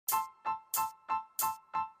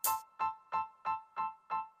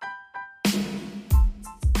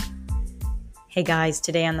Hey guys,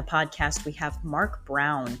 today on the podcast we have Mark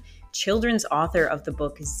Brown, children's author of the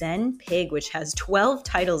book Zen Pig, which has 12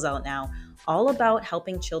 titles out now, all about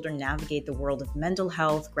helping children navigate the world of mental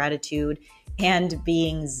health, gratitude, and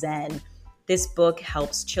being Zen. This book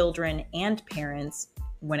helps children and parents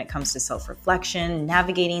when it comes to self-reflection,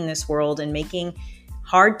 navigating this world, and making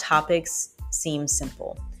hard topics seem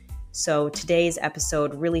simple. So today's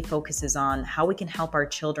episode really focuses on how we can help our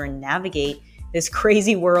children navigate this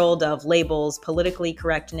crazy world of labels, politically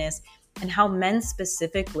correctness, and how men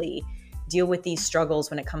specifically deal with these struggles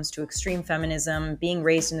when it comes to extreme feminism, being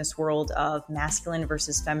raised in this world of masculine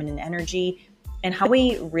versus feminine energy, and how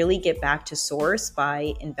we really get back to source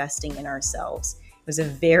by investing in ourselves. It was a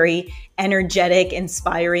very energetic,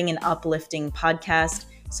 inspiring, and uplifting podcast,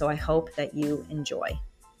 so I hope that you enjoy.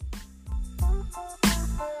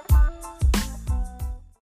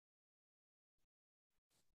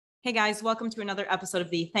 Hey guys, welcome to another episode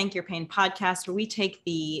of the Thank Your Pain podcast, where we take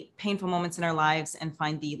the painful moments in our lives and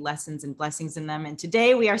find the lessons and blessings in them. And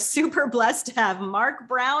today we are super blessed to have Mark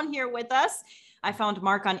Brown here with us. I found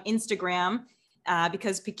Mark on Instagram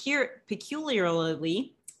because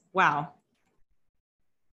peculiarly,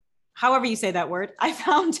 however you say that word, I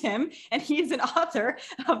found him, and he's an author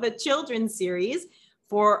of a children's series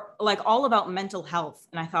for all about mental health.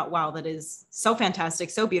 And I thought, wow, that is so fantastic,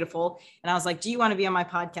 so beautiful. And I was like, do you want to be on my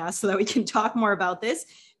podcast so that we can talk more about this?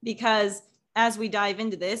 Because as we dive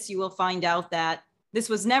into this, you will find out that this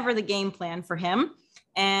was never the game plan for him.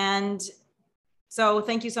 And so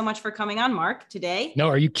thank you so much for coming on, Mark, today. No,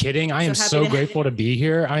 are you kidding? I am so grateful to be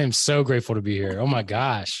here. I am so grateful to be here. Oh my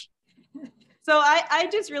gosh. So I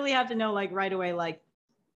just really have to know right away,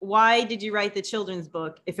 why did you write the children's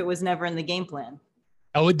book if it was never in the game plan?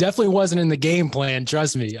 Oh, it definitely wasn't in the game plan.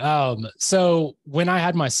 Trust me. So when I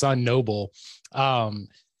had my son Noble,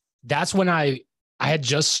 that's when I had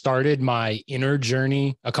just started my inner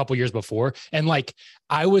journey a couple years before. And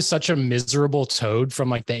I was such a miserable toad from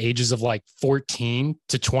the ages of 14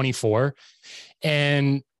 to 24.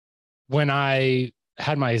 And when I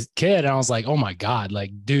had my kid, I was like, oh my God,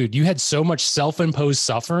 dude, you had so much self-imposed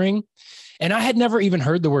suffering. And I had never even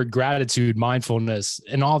heard the word gratitude, mindfulness,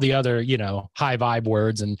 and all the other, high vibe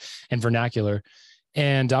words and vernacular.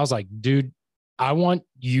 And I was like, dude, I want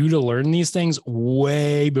you to learn these things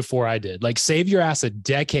way before I did. Save your ass a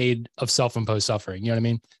decade of self-imposed suffering. You know what I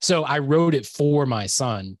mean? So I wrote it for my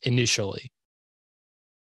son initially.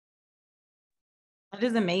 That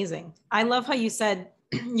is amazing. I love how you said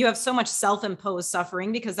you have so much self-imposed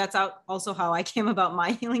suffering, because that's also how I came about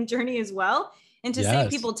my healing journey as well. And to save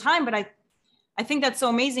people time, but I think that's so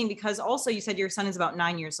amazing, because also you said your son is about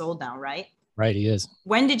 9 years old now, right? Right, he is.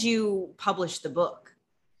 When did you publish the book?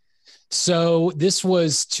 So this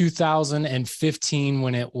was 2015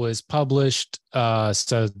 when it was published.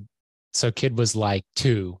 So kid was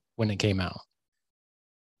 2 when it came out.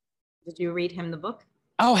 Did you read him the book?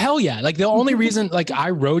 Oh, hell yeah. The only reason, I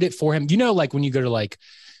wrote it for him, when you go to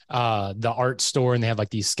the art store and they have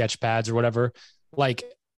these sketch pads or whatever,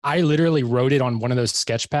 I literally wrote it on one of those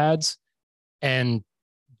sketch pads and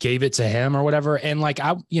gave it to him or whatever. And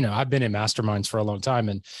I've been in masterminds for a long time,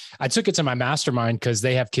 and I took it to my mastermind because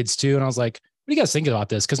they have kids too. And I was like, what do you guys think about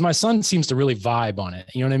this? Because my son seems to really vibe on it.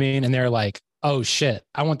 You know what I mean? And they're like, oh shit,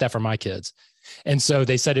 I want that for my kids. And so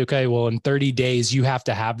they said, okay, well, in 30 days, you have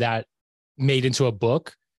to have that made into a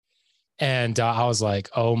book. And I was like,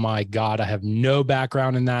 oh my God, I have no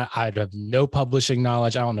background in that. I have no publishing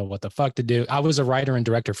knowledge. I don't know what the fuck to do. I was a writer and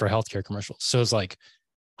director for healthcare commercials. So it's I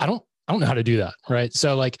don't know how to do that. Right.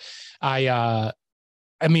 So I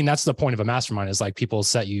mean, that's the point of a mastermind, is people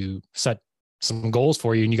set some goals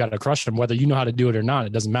for you, and you got to crush them, whether you know how to do it or not.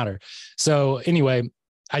 It doesn't matter. So anyway,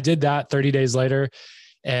 I did that 30 days later,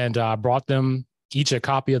 and brought them each a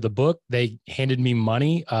copy of the book. They handed me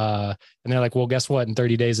money, and they're like, well, guess what? In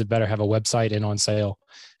 30 days, it better have a website and on sale.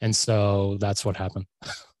 And so that's what happened.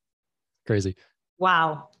 Crazy.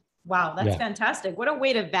 Wow. That's fantastic. What a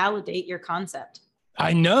way to validate your concept.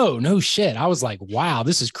 I know. No shit. I was like, wow,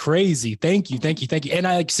 this is crazy. Thank you. And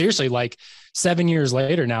I seriously, 7 years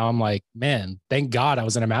later now, I'm like, man, thank God I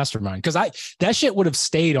was in a mastermind, because that shit would have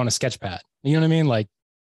stayed on a sketch pad. You know what I mean?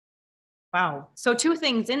 Wow. So 2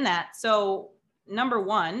 things in that. So number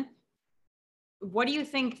one, what do you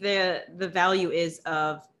think the value is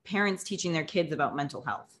of parents teaching their kids about mental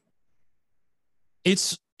health?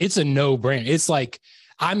 It's a no-brainer. It's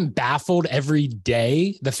I'm baffled every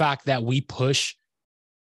day, the fact that we push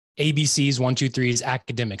ABCs, 1, 2, 3s,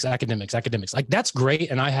 academics. That's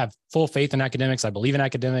great. And I have full faith in academics. I believe in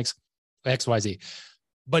academics, XYZ.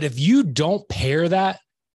 But if you don't pair that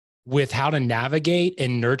with how to navigate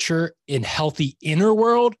and nurture in healthy inner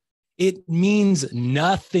world, It means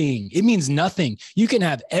nothing. It means nothing. You can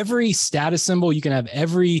have every status symbol. You can have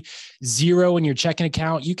every zero in your checking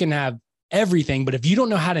account. You can have everything. But if you don't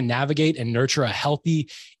know how to navigate and nurture a healthy,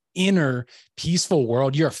 inner, peaceful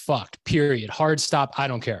world, you're fucked, period. Hard stop. I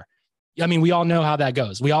don't care. I mean, we all know how that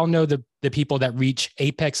goes. We all know the people that reach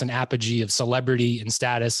apex and apogee of celebrity and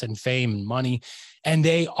status and fame and money. And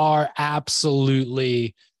they are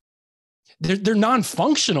absolutely, they're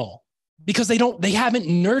non-functional because they haven't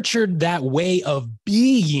nurtured that way of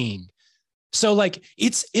being. So like,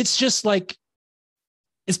 it's just like,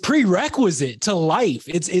 it's prerequisite to life.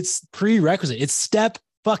 It's prerequisite. It's step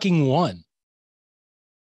fucking one.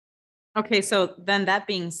 Okay. So then that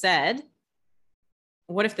being said,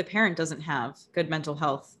 what if the parent doesn't have good mental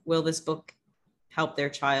health? Will this book help their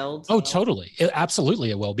child? Oh, totally.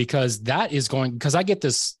 Absolutely it will, because because I get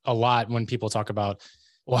this a lot when people talk about,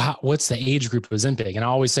 well, what's the age group of Ozempic? And I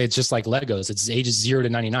always say, it's just like Legos. It's ages 0 to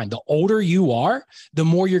 99. The older you are, the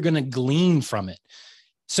more you're going to glean from it.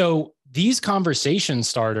 So these conversation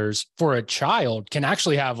starters for a child can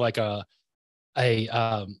actually have like a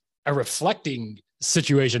reflecting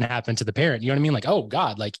situation happen to the parent. You know what I mean? Like, oh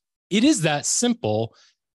God, like it is that simple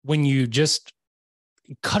when you just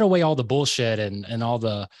cut away all the bullshit and all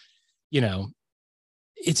the,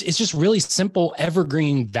 it's just really simple,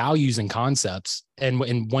 evergreen values and concepts.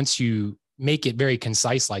 And once you make it very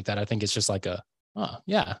concise like that, I think it's just like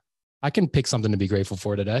yeah, I can pick something to be grateful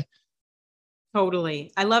for today.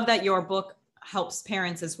 Totally. I love that your book helps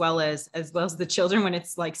parents as well as the children when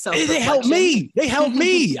it's like They help me.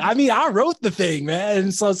 I mean, I wrote the thing, man.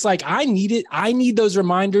 And so it's like, I need it. I need those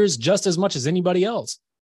reminders just as much as anybody else.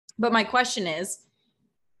 But my question is,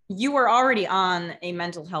 you were already on a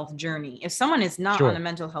mental health journey. If someone is not on a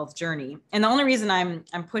mental health journey, and the only reason I'm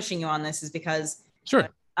pushing you on this is because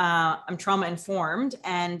I'm trauma informed.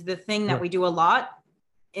 And the thing that we do a lot,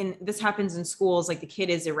 and this happens in schools, like the kid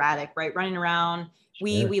is erratic, right? Running around.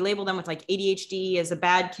 We label them with like ADHD as a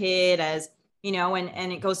bad kid, as,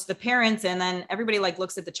 and it goes to the parents, and then everybody like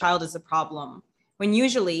looks at the child as a problem, when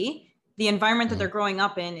usually the environment that they're growing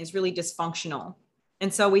up in is really dysfunctional.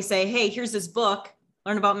 And so we say, hey, here's this book,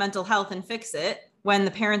 learn about mental health and fix it, when the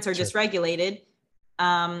parents are dysregulated.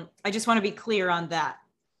 I just want to be clear on that.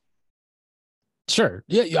 Sure.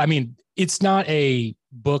 Yeah. I mean, it's not a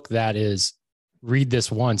book that is read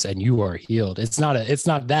this once and you are healed. It's not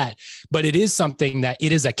that, but it is something that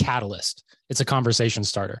it is a catalyst. It's a conversation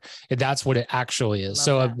starter. That's what it actually is.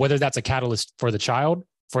 So whether that's a catalyst for the child,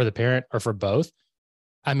 for the parent, or for both,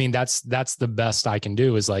 I mean, that's the best I can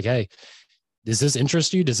do, is like, hey, does this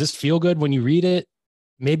interest you? Does this feel good when you read it?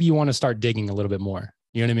 Maybe you want to start digging a little bit more.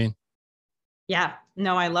 You know what I mean? Yeah,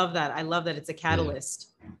 no, I love that. I love that it's a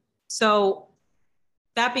catalyst. Yeah. So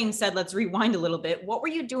that being said, let's rewind a little bit. What were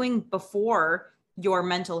you doing before your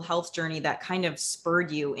mental health journey that kind of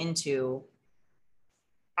spurred you into,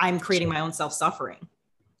 I'm creating my own self-suffering?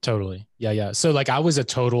 Totally. Yeah. So like I was a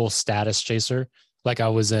total status chaser. Like I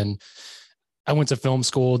went to film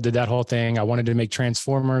school, did that whole thing. I wanted to make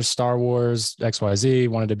Transformers, Star Wars, XYZ,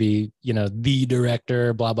 wanted to be, the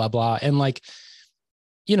director, blah, blah, blah. And like,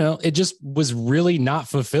 it just was really not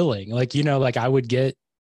fulfilling. Like, like I would get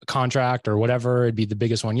a contract or whatever. It'd be the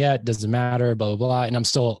biggest one yet. Doesn't matter, blah, blah, blah. And I'm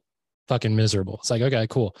still fucking miserable. It's like, okay,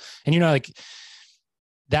 cool. And, like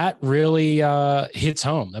that really hits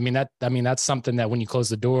home. I mean, that's something that when you close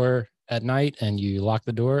the door at night and you lock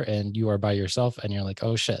the door and you are by yourself and you're like,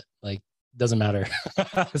 oh shit, like, doesn't matter.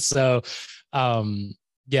 So,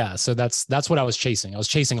 so that's what I was chasing. I was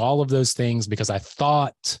chasing all of those things because I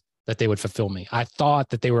thought that they would fulfill me. I thought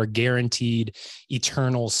that they were guaranteed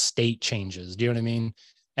eternal state changes. Do you know what I mean?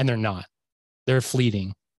 And they're not. They're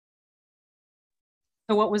fleeting.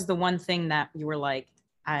 So what was the one thing that you were like,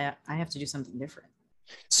 I have to do something different?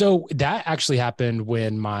 So that actually happened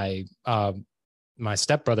when my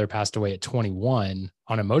stepbrother passed away at 21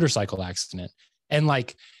 on a motorcycle accident. And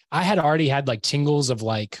like, I had already had like tingles of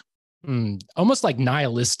like almost like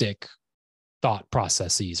nihilistic thought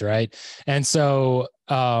processes. Right. And so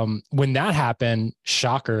when that happened,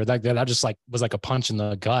 shocker, like that just like was like a punch in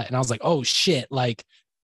the gut. And I was like, oh shit, like,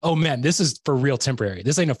 oh man, this is for real temporary.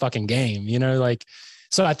 This ain't a fucking game, like,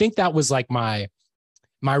 so I think that was like my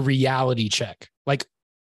reality check. Like,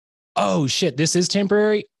 oh shit, this is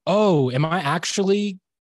temporary. Oh, am I actually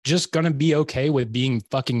just going to be okay with being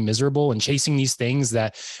fucking miserable and chasing these things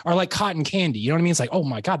that are like cotton candy? You know what I mean? It's like, oh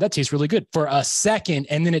my God, that tastes really good for a second.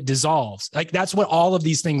 And then it dissolves. Like that's what all of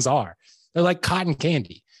these things are. They're like cotton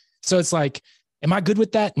candy. So it's like, am I good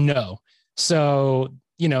with that? No. So,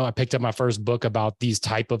 I picked up my first book about these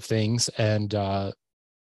type of things. And, I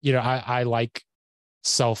like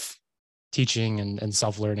teaching and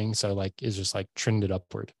self-learning. So like, it's just like trended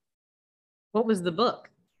upward. What was the book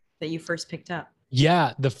that you first picked up?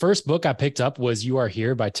 Yeah. The first book I picked up was You Are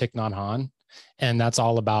Here by Thich Nhat Hanh. And that's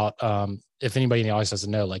all about, if anybody in the audience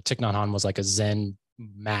doesn't know, like Thich Nhat Hanh was like a Zen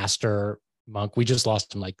master monk. We just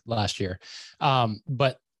lost him like last year.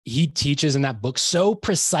 But he teaches in that book so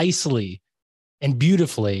precisely and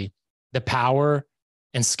beautifully the power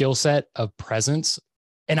and skill set of presence.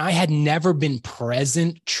 And I had never been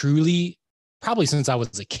present truly, probably since I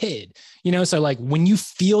was a kid, So like when you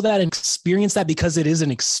feel that and experience that, because it is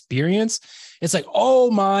an experience, it's like,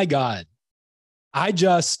 oh my God, I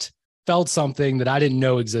just felt something that I didn't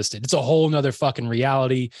know existed. It's a whole nother fucking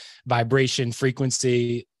reality, vibration,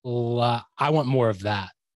 frequency. I want more of that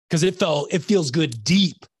because it feels good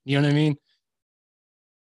deep. You know what I mean?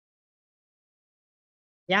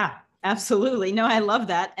 Yeah, absolutely. No, I love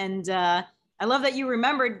that. And I love that you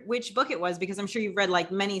remembered which book it was, because I'm sure you've read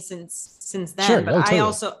like many since then. Sure. But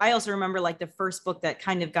Totally. I also remember like the first book that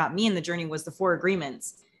kind of got me in the journey was The Four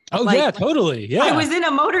Agreements. Oh like, yeah, totally. Yeah. I was in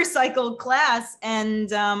a motorcycle class,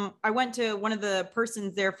 and I went to one of the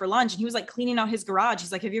persons there for lunch, and he was like cleaning out his garage.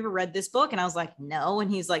 He's like, "Have you ever read this book?" And I was like, "No."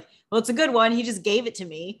 And he's like, "Well, it's a good one." He just gave it to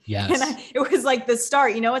me. Yes. And it was like the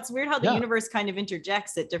start. It's weird how the universe kind of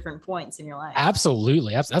interjects at different points in your life.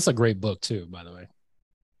 Absolutely. That's a great book too, by the way.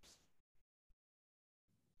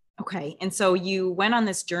 Okay. And so you went on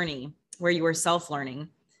this journey where you were self-learning,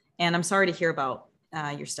 and I'm sorry to hear about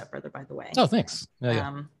your stepbrother, by the way. Oh, thanks.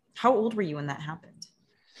 Yeah. How old were you when that happened?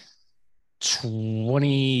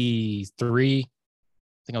 23. I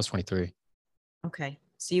think I was 23. Okay.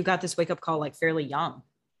 So you got this wake up call like fairly young.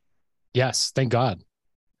 Yes. Thank God.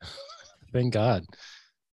 Thank God.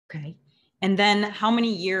 Okay. And then how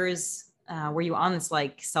many years were you on this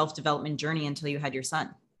like self-development journey until you had your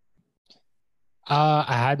son? I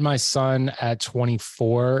had my son at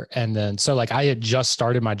 24. And then, so like I had just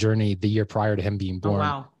started my journey the year prior to him being born. Oh,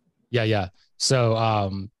 wow. Yeah. Yeah.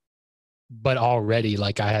 So, but already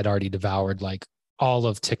like I had already devoured like all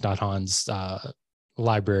of Thich Nhat Hanh's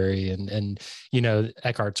library and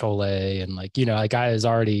Eckhart Tolle and like like I was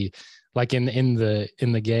already like in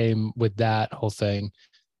the game with that whole thing,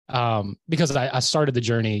 because I started the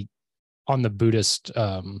journey on the Buddhist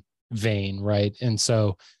vein, right? And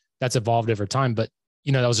so that's evolved over time, but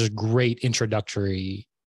that was just a great introductory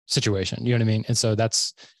situation, you know what I mean? And so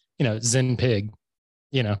that's Zen Pig,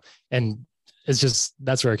 and it's just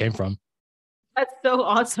that's where it came from. That's so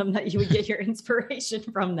awesome that you would get your inspiration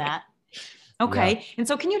from that. Okay. Yeah. And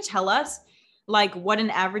so can you tell us like what an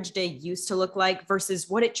average day used to look like versus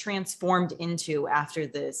what it transformed into after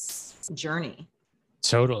this journey?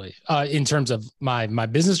 Totally. In terms of my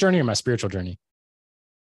business journey or my spiritual journey?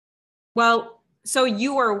 Well, so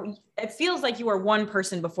it feels like you were one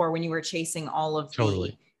person before when you were chasing all of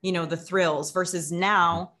the, the thrills versus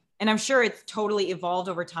now. And I'm sure it's totally evolved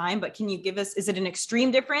over time, but can you give us, is it an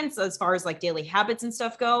extreme difference as far as like daily habits and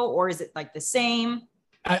stuff go, or is it like the same?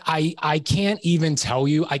 I can't even tell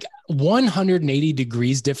you, like 180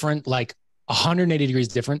 degrees different, like 180 degrees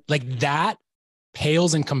different, like that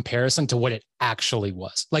pales in comparison to what it actually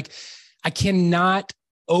was. Like I cannot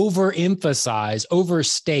overstate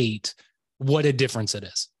what a difference it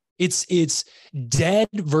is. It's dead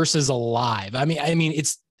versus alive. I mean,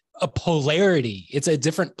 it's a polarity. It's a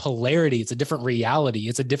different polarity. It's a different reality.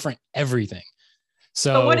 It's a different everything.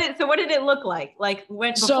 So what did it look like? Like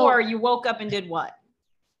before you woke up and did what?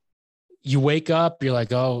 You wake up, you're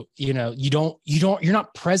like, oh, you're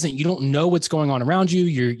not present. You don't know what's going on around you.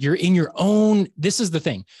 You're in your own. This is the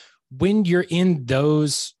thing. When you're in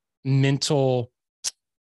those mental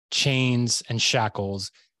chains and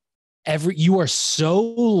shackles, you are so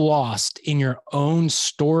lost in your own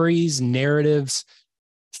stories, narratives,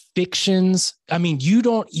 fictions. I mean,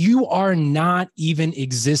 you are not even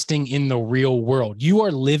existing in the real world. You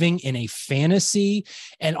are living in a fantasy,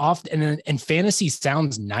 and fantasy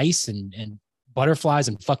sounds nice and butterflies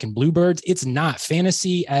and fucking bluebirds. It's not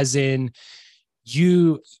fantasy as in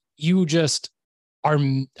you just are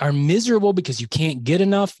miserable because you can't get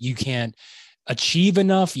enough. You can't achieve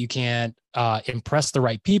enough. You can't impress the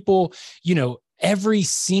right people. Every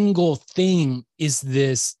single thing is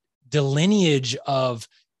this delineage of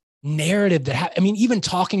narrative that even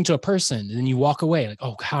talking to a person and then you walk away like,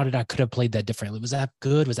 oh, could have played that differently. Was that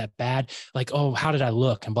good? Was that bad? Like, oh, how did I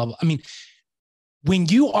look? And blah, blah. I mean, when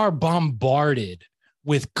you are bombarded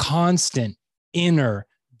with constant inner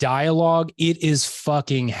dialogue, it is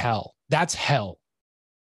fucking hell. That's hell.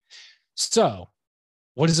 So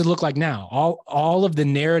what does it look like now? All of the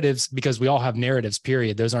narratives, because we all have narratives,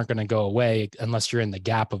 period. Those aren't going to go away unless you're in the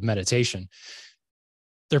gap of meditation.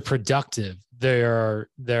 they're productive,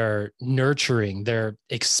 they're nurturing, they're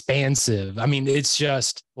expansive. I mean, it's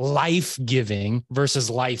just life-giving versus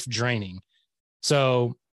life draining.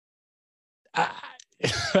 So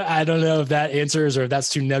I don't know if that answers or if that's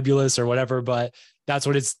too nebulous or whatever, but that's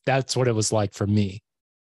what it was like for me.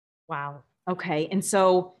 Wow. Okay. And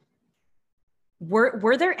so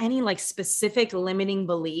were there any like specific limiting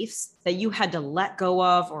beliefs that you had to let go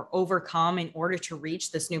of or overcome in order to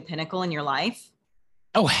reach this new pinnacle in your life?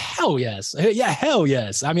 Oh, hell yes. Yeah, hell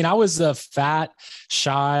yes. I mean, I was a fat,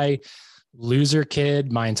 shy loser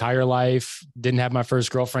kid my entire life. Didn't have my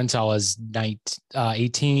first girlfriend till I was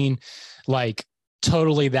 18. Like,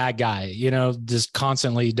 totally that guy, just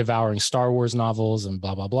constantly devouring Star Wars novels and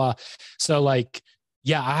blah, blah, blah. So like,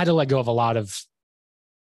 yeah, I had to let go of a lot of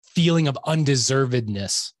feeling of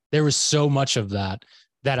undeservedness. There was so much of that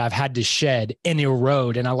I've had to shed and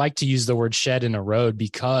erode. And I like to use the word shed and erode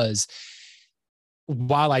because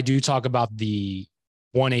while I do talk about the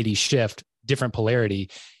 180 shift, different polarity,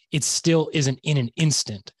 it still isn't in an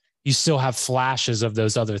instant. You still have flashes of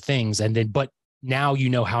those other things. And then, but now you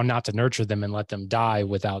know how not to nurture them and let them die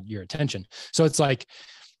without your attention. So it's like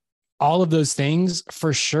all of those things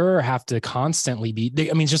for sure have to constantly be,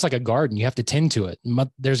 it's just like a garden. You have to tend to it.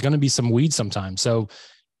 There's going to be some weeds sometimes. So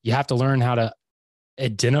you have to learn how to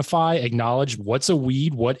identify, acknowledge what's a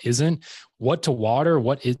weed, what isn't, what to water,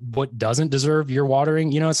 what doesn't deserve your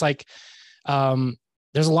watering. It's like,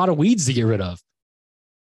 there's a lot of weeds to get rid of.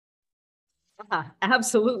 Yeah,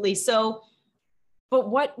 absolutely. So, but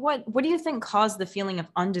what do you think caused the feeling of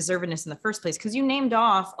undeservedness in the first place? Because you named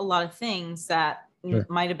off a lot of things that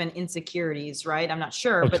might have been insecurities, right? I'm not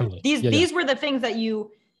sure, but totally. These were the things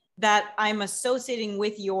that I'm associating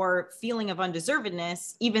with your feeling of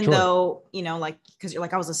undeservedness, even though, like, because you're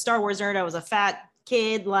like, I was a Star Wars nerd, I was a fat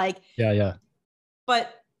kid, like, yeah.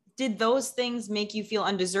 But did those things make you feel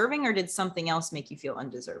undeserving, or did something else make you feel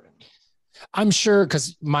undeserving? I'm sure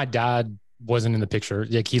because my dad wasn't in the picture.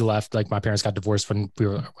 Like, he left, like, my parents got divorced when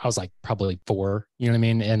I was like probably 4, you know what I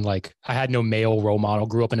mean? And like, I had no male role model,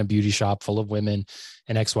 grew up in a beauty shop full of women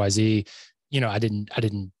and XYZ.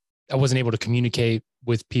 I wasn't able to communicate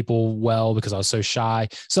with people well because I was so shy.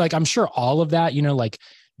 So like, I'm sure all of that, like,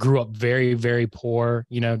 grew up very, very poor,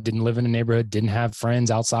 didn't live in a neighborhood, didn't have friends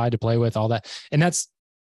outside to play with, all that. And that's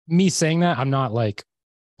me saying that. I'm not like,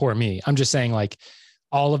 poor me. I'm just saying, like,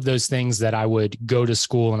 all of those things that I would go to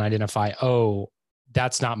school and identify, oh,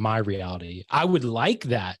 that's not my reality. I would like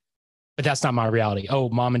that, but that's not my reality. Oh,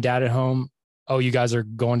 mom and dad at home. Oh, you guys are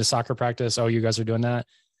going to soccer practice. Oh, you guys are doing that.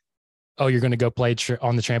 Oh, you're going to go play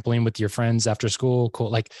on the trampoline with your friends after school. Cool.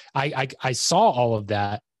 Like, I saw all of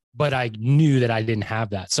that, but I knew that I didn't have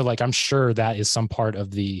that. So like, I'm sure that is some part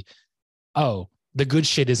of the good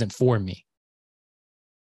shit isn't for me.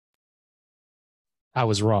 I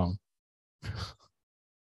was wrong.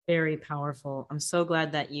 Very powerful. I'm so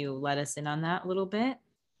glad that you let us in on that a little bit.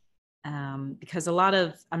 Because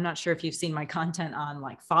I'm not sure if you've seen my content on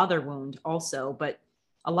like father wound also, but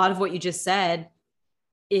a lot of what you just said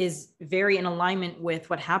is very in alignment with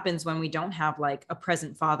what happens when we don't have like a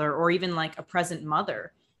present father or even like a present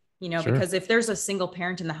mother, sure. Because if there's a single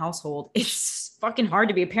parent in the household, it's fucking hard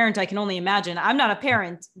to be a parent. I can only imagine. I'm not a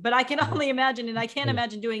parent, but I can only imagine, and I can't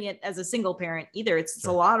imagine doing it as a single parent either. It's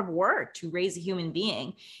a lot of work to raise a human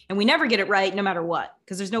being, and we never get it right no matter what,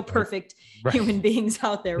 because there's no perfect human beings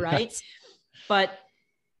out there, right? Yes. But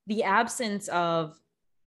the absence of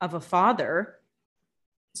a father,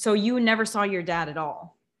 so you never saw your dad at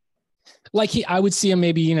all? Like, I would see him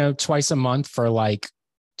maybe, twice a month for like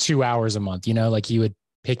 2 hours a month, like he would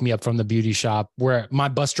pick me up from the beauty shop where my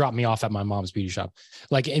bus dropped me off at my mom's beauty shop,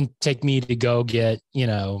 like, and take me to go get,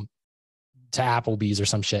 to Applebee's or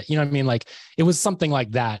some shit. You know what I mean? Like, it was something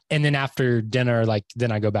like that. And then after dinner, like,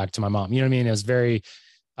 then I go back to my mom. You know what I mean? It was very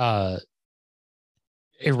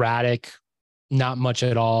erratic, not much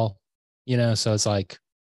at all, so it's like.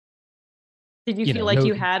 Did you feel like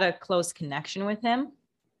you had a close connection with him?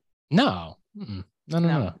 No.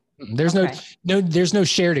 No. There's there's no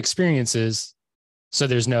shared experiences. So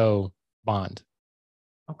there's no bond.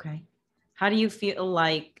 Okay. How do you feel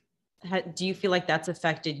like, do you feel like that's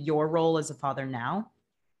affected your role as a father now?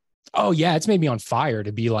 Oh yeah. It's made me on fire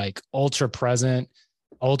to be like ultra present,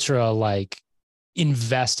 ultra like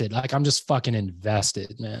invested. Like, I'm just fucking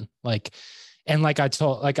invested, man. Like, and like I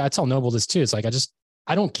tell Noble this too. It's like,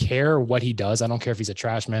 I don't care what he does. I don't care if he's a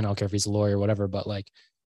trash man. I don't care if he's a lawyer or whatever, but like,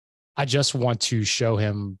 I just want to show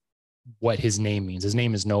him what his name means. His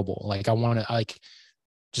name is Noble. Like, I want to like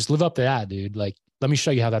just live up to that, dude. Like, let me show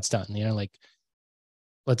you how that's done. Like,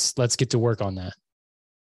 let's get to work on that.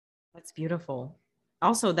 That's beautiful.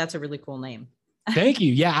 Also, that's a really cool name. Thank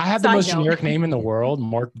you. Yeah, I have the Side most note. generic name in the world,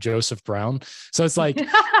 Mark Joseph Brown. So it's like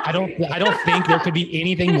I don't think there could be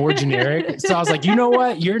anything more generic. So I was like, you know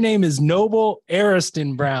what? Your name is Noble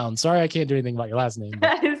Ariston Brown. Sorry, I can't do anything about your last name.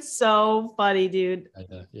 That is so funny, dude.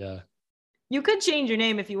 Yeah. You could change your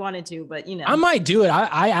name if you wanted to, but I might do it.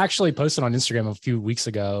 I actually posted on Instagram a few weeks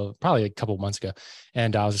ago, probably a couple of months ago.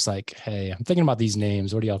 And I was just like, hey, I'm thinking about these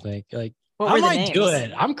names. What do y'all think? Like, what I were the might names? do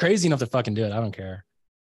it. I'm crazy enough to fucking do it. I don't care.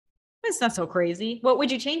 It's not so crazy. What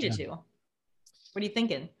would you change it to? What are you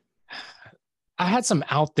thinking? I had some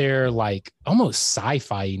out there, like almost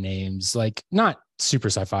sci-fi names, like not super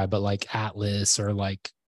sci-fi, but like Atlas or like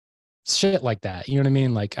shit like that. You know what I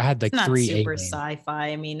mean? Like I had like It's not three super names. sci-fi.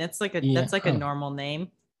 I mean, it's like Yeah. that's like a normal name.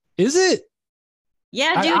 Is it?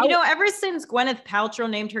 Yeah, dude. Ever since Gwyneth Paltrow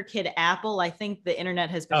named her kid Apple, I think the internet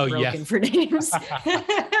has been broken for names.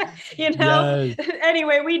 Yes.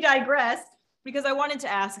 Anyway, we digress because I wanted to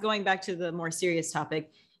ask, going back to the more serious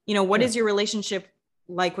topic, what is your relationship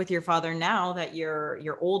like with your father now that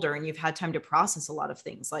you're older and you've had time to process a lot of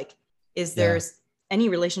things? Like, is there any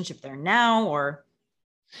relationship there now, or?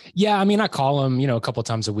 Yeah, I mean, I call him, a couple of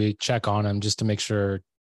times a week, check on him just to make sure,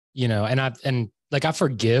 and I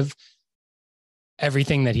forgive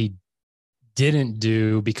everything that he didn't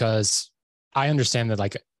do, because I understand that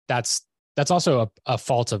like that's also a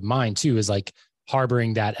fault of mine too, is like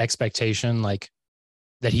harboring that expectation, like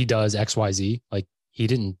that he does XYZ. Like he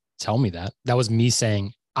didn't tell me that. That was me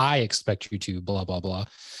saying, I expect you to blah, blah, blah.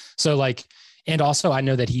 So like, and also I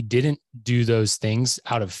know that he didn't do those things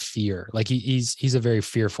out of fear. Like he's a very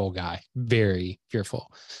fearful guy, very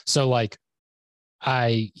fearful. So like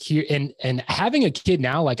I hear, and having a kid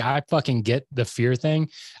now, like I fucking get the fear thing.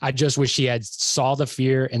 I just wish he had saw the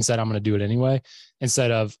fear and said, I'm going to do it anyway,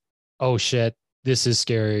 instead of, oh shit, this is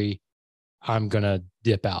scary, I'm going to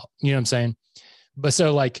dip out. You know what I'm saying? But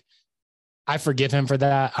so like, I forgive him for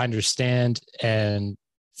that. I understand. And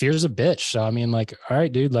fear's a bitch. So, I mean, like, all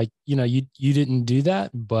right, dude, like, you didn't do that,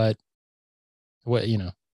 but what,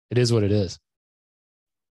 it is what it is.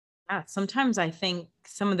 Yeah, sometimes I think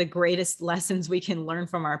some of the greatest lessons we can learn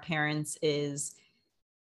from our parents is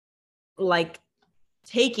like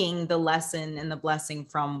taking the lesson and the blessing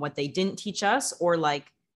from what they didn't teach us, or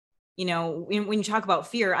like, when you talk about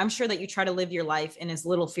fear, I'm sure that you try to live your life in as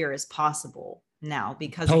little fear as possible now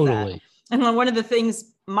because of that. And one of the things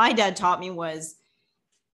my dad taught me was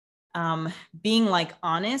being like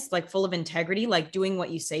honest, like full of integrity, like doing what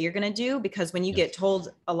you say you're going to do. Because when you get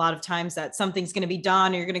told a lot of times that something's going to be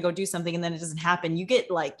done or you're going to go do something and then it doesn't happen, you get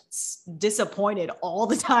like disappointed all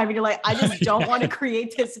the time. And you're like, I just don't want to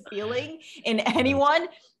create this feeling in anyone.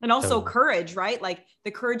 And also courage, right? Like the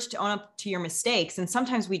courage to own up to your mistakes. And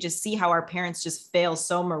sometimes we just see how our parents just fail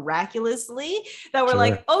so miraculously that we're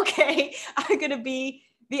like, okay, I'm going to be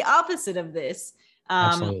the opposite of this.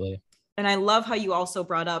 Absolutely. And I love how you also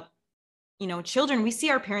brought up, children, we see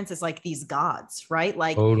our parents as like these gods, right?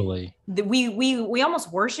 Like totally. We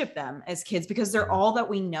almost worship them as kids because they're all that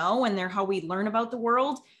we know and they're how we learn about the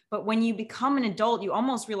world. But when you become an adult, you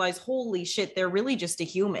almost realize, holy shit, they're really just a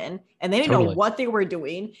human and they didn't know what they were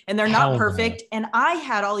doing and they're not perfect. And I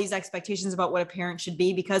had all these expectations about what a parent should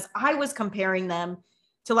be because I was comparing them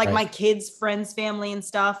to like my kids, friends, family and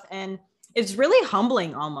stuff. And it's really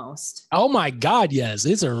humbling almost. Oh my God. Yes.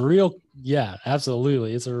 It's a real,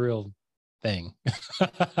 absolutely. It's a real thing.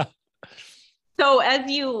 So as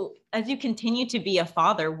you continue to be a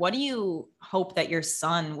father, what do you hope that your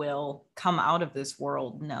son will come out of this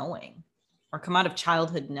world knowing, or come out of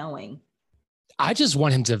childhood knowing? I just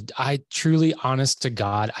want him to, I truly, honest to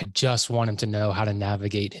God, I just want him to know how to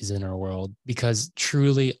navigate his inner world, because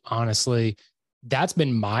truly, honestly, that's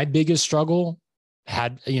been my biggest struggle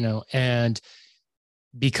and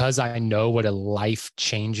because I know what a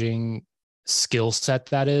life-changing skill set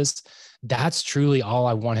that is, that's truly all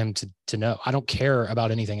I want him to know. I don't care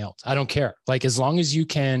about anything else. I don't care. Like, as long as you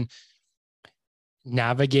can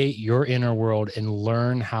navigate your inner world and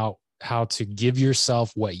learn how to give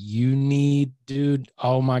yourself what you need, dude.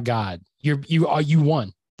 Oh my God. You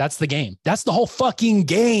won. That's the game. That's the whole fucking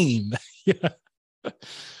game. Do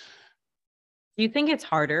you think it's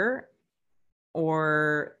harder,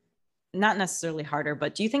 or not necessarily harder,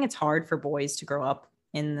 but do you think it's hard for boys to grow up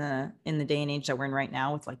in the day and age that we're in right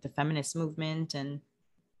now with like the feminist movement and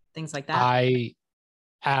things like that? I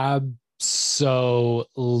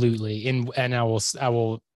absolutely. And I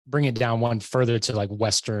will bring it down one further to like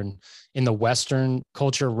in the Western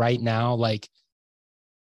culture right now. Like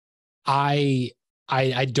I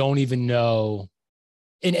don't even know.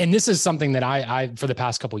 And this is something that I for the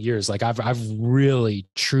past couple of years, like I've really,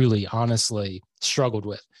 truly, honestly struggled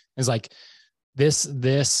with. It's like this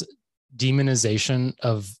demonization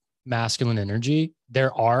of masculine energy.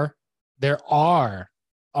 There are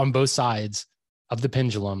on both sides of the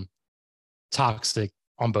pendulum, toxic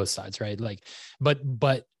on both sides, right? Like, but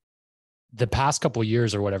the past couple of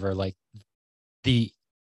years or whatever, like the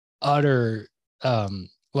utter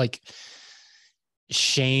like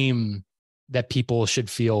shame that people should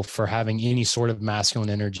feel for having any sort of masculine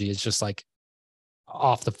energy is just like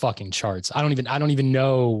off the fucking charts. I don't even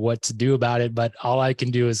know what to do about it, but all I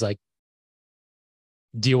can do is like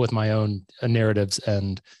deal with my own narratives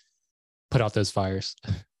and put out those fires.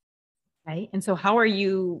 Right. And so how are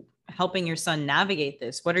you helping your son navigate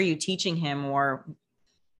this? What are you teaching him? Or,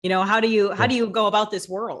 how do you go about this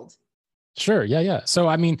world? Sure. Yeah. So,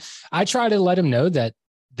 I mean, I try to let him know that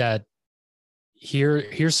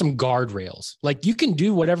here's some guardrails. Like, you can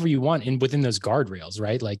do whatever you want within those guardrails,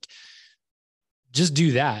 right? Like, just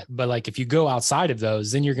do that. But like, if you go outside of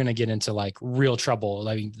those, then you're going to get into like real trouble.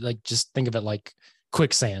 I mean, like, just think of it like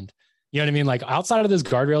quicksand. You know what I mean? Like, outside of those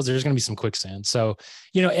guardrails, there's going to be some quicksand. So,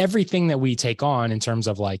 everything that we take on in terms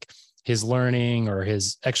of like his learning or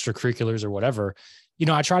his extracurriculars or whatever,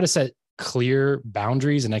 I try to set clear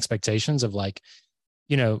boundaries and expectations of like,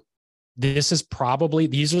 these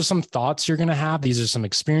are some thoughts you're going to have. These are some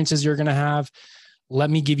experiences you're going to have. Let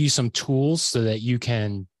me give you some tools so that you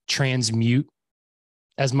can transmute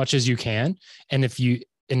as much as you can. And if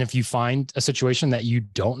you find a situation that you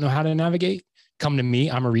don't know how to navigate, come to me.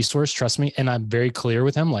 I'm a resource, trust me. And I'm very clear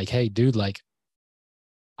with him. Like, hey, dude, like,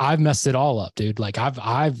 I've messed it all up, dude. Like,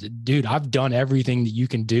 I've done everything that you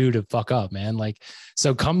can do to fuck up, man. Like,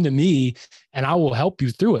 so come to me and I will help you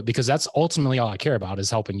through it, because that's ultimately all I care about, is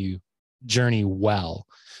helping you journey well.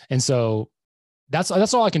 And so that's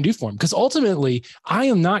all I can do for him, because ultimately I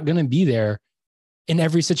am not going to be there in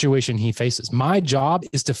every situation he faces. My job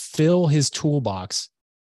is to fill his toolbox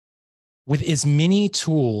with as many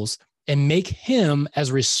tools and make him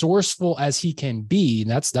as resourceful as he can be. And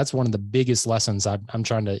that's one of the biggest lessons I'm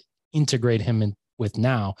trying to integrate him in with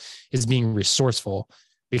now, is being resourceful,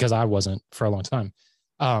 because I wasn't for a long time.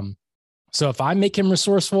 So if I make him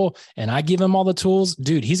resourceful and I give him all the tools,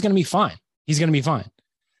 dude, he's going to be fine. He's going to be fine.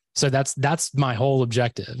 So that's my whole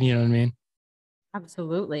objective. You know what I mean?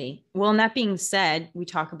 Absolutely. Well, and that being said, we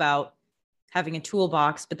talk about having a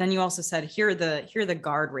toolbox, but then you also said, here are the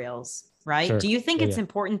guardrails, right? Sure. Do you think it's Yeah.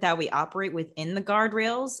 important that we operate within the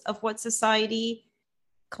guardrails of what society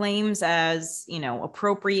claims as,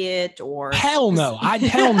 appropriate? Or Hell no.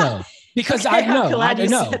 Hell no. Because okay, I know.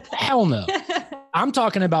 Hell no. That. I'm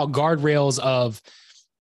talking about guardrails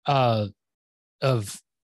of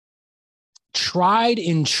tried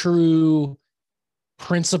and true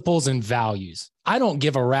principles and values. I don't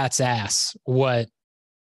give a rat's ass what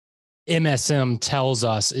MSM tells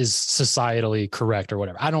us is societally correct or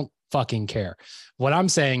whatever. I don't fucking care. What I'm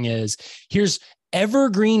saying is, here's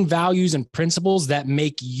evergreen values and principles that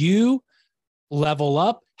make you level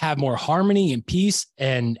up, have more harmony and peace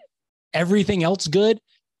and everything else good.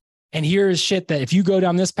 And here is shit that if you go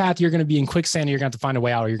down this path, you're going to be in quicksand, and you're going to have to find a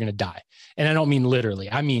way out, or you're going to die. And I don't mean literally,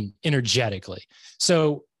 I mean energetically.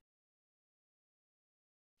 So,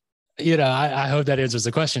 I hope that answers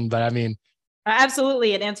the question, but I mean,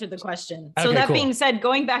 absolutely, it answered the question. So okay, that cool. being said,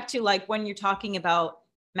 going back to like when you're talking about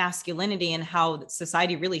masculinity and how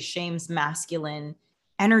society really shames masculine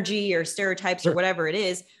energy or stereotypes, Sure. or whatever it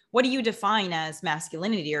is, what do you define as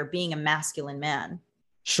masculinity or being a masculine man?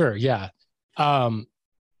 Sure. Yeah.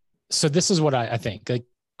 So this is what I think. Like,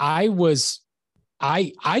 I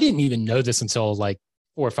didn't even know this until like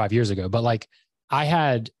 4 or 5 years ago, but like, I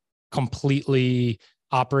had completely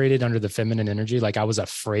operated under the feminine energy. Like, I was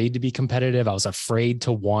afraid to be competitive. I was afraid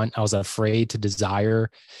to want, I was afraid to desire.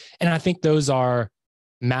 And I think those are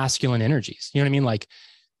masculine energies. You know what I mean? Like,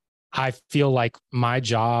 I feel like my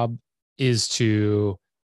job is to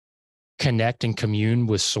connect and commune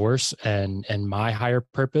with source and my higher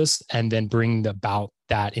purpose, and then bring about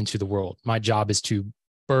that into the world. My job is to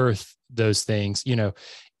birth those things,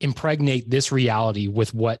 impregnate this reality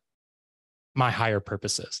with what my higher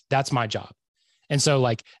purpose is. That's my job. And so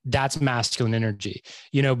like, that's masculine energy.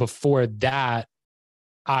 Before that,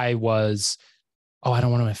 I was, oh, I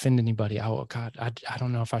don't want to offend anybody. Oh God, I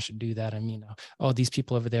don't know if I should do that. I mean, oh, these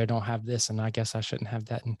people over there don't have this, and I guess I shouldn't have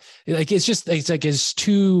that. And like, it's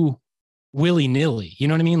too willy-nilly. You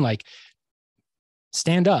know what I mean? Like,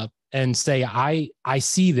 stand up and say, I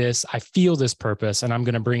see this, I feel this purpose, and I'm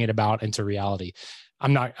going to bring it about into reality.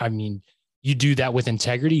 You do that with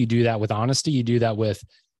integrity, you do that with honesty, you do that with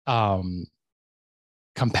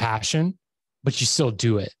compassion, but you still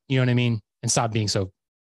do it. You know what I mean? And stop being so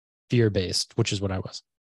fear-based, which is what I was.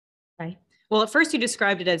 Right. Well, at first you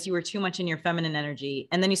described it as you were too much in your feminine energy,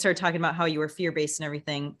 and then you started talking about how you were fear-based and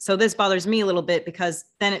everything. So this bothers me a little bit because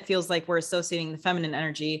then it feels like we're associating the feminine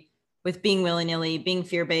energy with being willy-nilly, being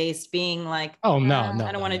fear-based, being like, Oh no, I no,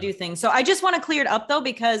 don't no, want to no. do things. So I just want to clear it up though,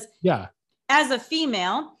 because Yeah, as a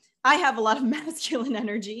female, I have a lot of masculine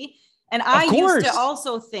energy. And I of used to course.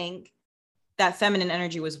 also think that feminine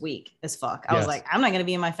energy was weak as fuck. I was Yes. like, I'm not going to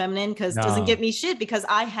be in my feminine because it doesn't No. get me shit, because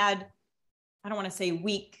I had, I don't want to say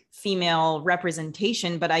weak female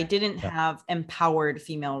representation, but I didn't Yeah. have empowered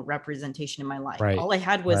female representation in my life. Right. All I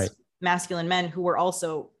had Right. was masculine men who were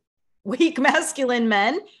also weak masculine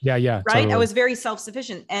men, Yeah. Yeah. right? I Totally. was very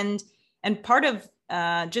self-sufficient. And part of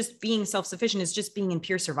just being self-sufficient is just being in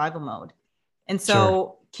pure survival mode. And Sure.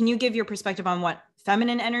 so can you give your perspective on what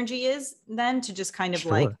feminine energy is then, to just kind of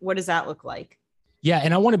like, Sure. what does that look like? Yeah.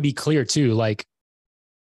 And I want to be clear too. Like,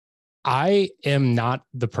 I am not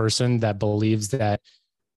the person that believes that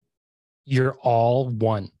you're all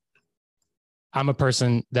one. I'm a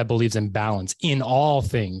person that believes in balance in all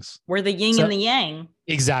things. We're the yin So and the yang.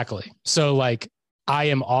 exactly. So like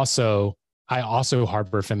I also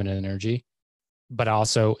harbor feminine energy, but I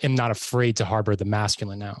also am not afraid to harbor the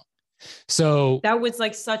masculine now. So That was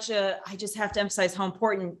like I just have to emphasize how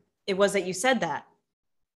important it was that you said that.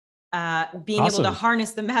 Being able to awesome.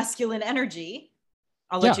 harness the masculine energy.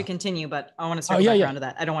 I'll let you Yeah. continue, but I want to Oh circle yeah. back Yeah. around to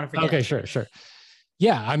that. I don't want to forget. Okay. Sure. Sure.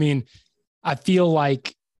 Yeah. I mean, I feel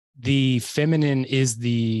like the feminine is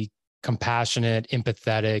the compassionate,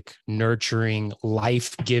 empathetic, nurturing,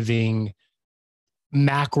 life-giving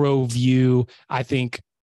macro view. I think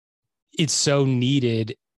it's so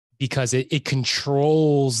needed because it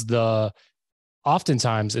controls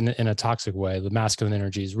oftentimes in a toxic way, the masculine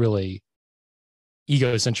energy is really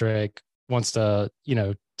egocentric, wants to,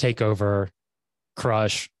 take over,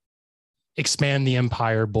 crush, expand the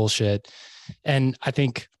empire bullshit. And I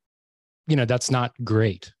think, that's not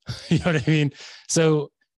great. You know what I mean?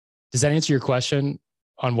 So does that answer your question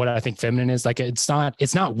on what I think feminine is? Like, it's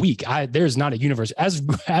not weak. There's not a universe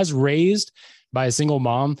as raised by a single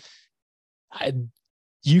mom.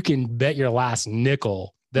 You can bet your last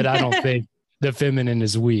nickel that I don't think the feminine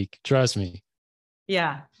is weak. Trust me.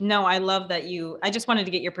 Yeah, no, I love that I just wanted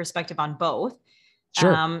to get your perspective on both.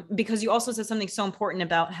 Sure. Because you also said something so important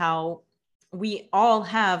about how we all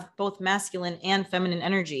have both masculine and feminine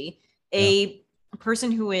energy. Yeah. A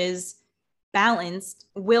person who is balanced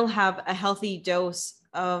will have a healthy dose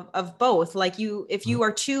of both. Like if you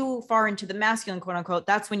are too far into the masculine, quote unquote,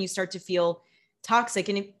 that's when you start to feel toxic.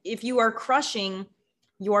 And if you are crushing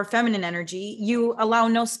your feminine energy, you allow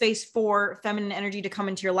no space for feminine energy to come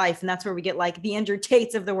into your life. And that's where we get like the Andrew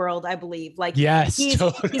Tates of the world, I believe. Like Yes. he's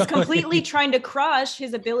Totally. completely trying to crush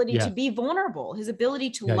his ability Yeah. to be vulnerable, his ability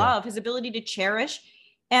to Yeah. Yeah. love, his ability to cherish.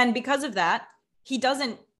 And because of that,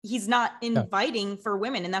 he's not inviting for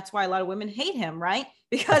women. And that's why a lot of women hate him, right?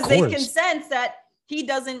 Because they can sense that he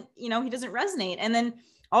doesn't resonate. And then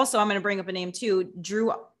also I'm going to bring up a name too,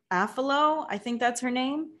 Drew Afalo. I think that's her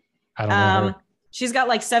name. I don't know her. She's got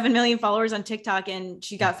like 7 million followers on TikTok, and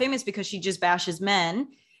she got famous because she just bashes men.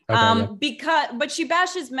 Okay, But she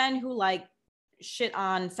bashes men who like shit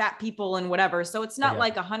on fat people and whatever. So it's not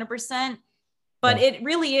like 100%, but it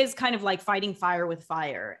really is kind of like fighting fire with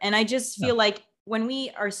fire. And I just feel like when we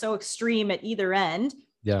are so extreme at either end,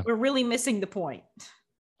 we're really missing the point.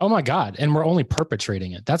 Oh my God. And we're only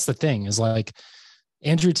perpetrating it. That's the thing, is like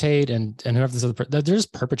Andrew Tate and whoever this other, they're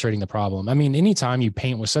just perpetrating the problem. I mean, anytime you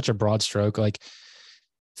paint with such a broad stroke, like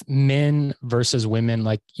men versus women,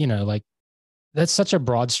 like, like that's such a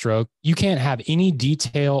broad stroke. You can't have any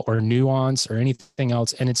detail or nuance or anything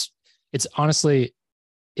else. And it's honestly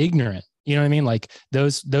ignorant. You know what I mean? Like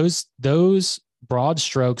those broad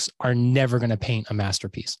strokes are never going to paint a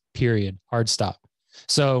masterpiece, period. Hard stop.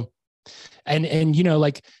 So, and,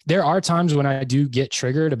 like there are times when I do get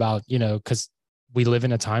triggered about, cause we live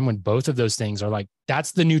in a time when both of those things are like,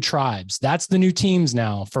 that's the new tribes. That's the new teams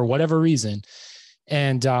now for whatever reason.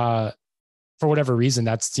 And, for whatever reason,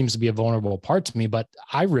 that seems to be a vulnerable part to me, but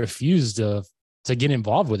I refuse to get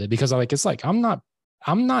involved with it because it's like, I'm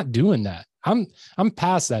not doing that. I'm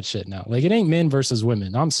past that shit now. Like it ain't men versus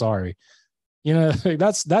women. I'm sorry.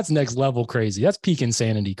 That's next level crazy. That's peak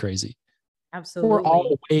insanity crazy. Absolutely. We're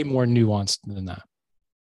all way more nuanced than that.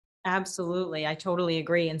 Absolutely. I totally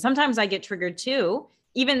agree. And sometimes I get triggered too,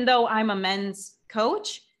 even though I'm a men's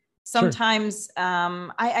coach. Sometimes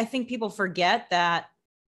I think people forget that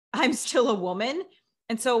I'm still a woman.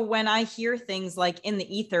 And so when I hear things like in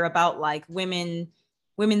the ether about like women's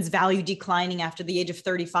value declining after the age of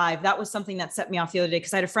 35, that was something that set me off the other day,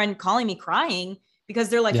 because I had a friend calling me crying because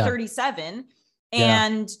they're like 37 Yeah.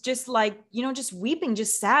 and just like, just weeping,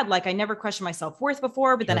 just sad. Like I never questioned my self-worth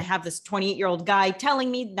before, but then I Sure. have this 28-year-old guy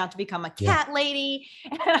telling me not to become a Yeah. cat lady.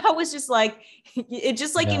 And I was just like, it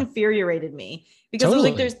just like Yeah. infuriated me, because it was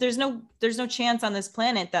like, Totally. there's no chance on this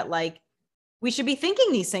planet that like we should be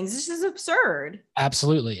thinking these things. This is absurd.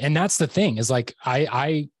 Absolutely. And that's the thing is like,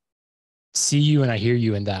 I see you and I hear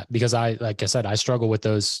you in that, because like I said, I struggle with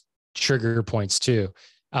those trigger points too.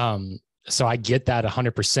 So I get that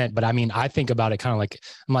 100%, but I mean, I think about it kind of like,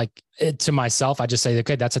 I'm like to myself, I just say,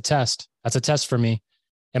 okay, that's a test. That's a test for me.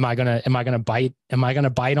 Am I going to bite? Am I going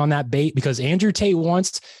to bite on that bait? Because Andrew Tate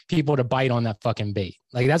wants people to bite on that fucking bait.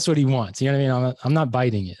 Like that's what he wants. You know what I mean? I'm not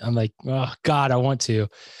biting it. I'm like, oh God, I want to,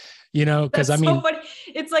 cause I That's so mean, funny.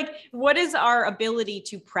 It's like, what is our ability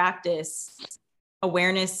to practice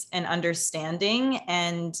awareness and understanding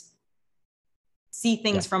and see yeah,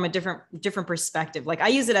 things from a different perspective? Like I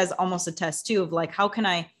use it as almost a test too, of like, how can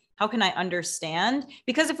I understand?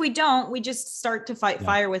 Because if we don't, we just start to fight yeah,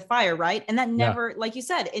 fire with fire, right? And that yeah. never, like you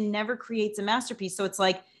said, it never creates a masterpiece. So it's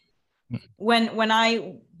like, when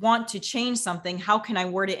I want to change something, how can I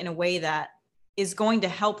word it in a way that is going to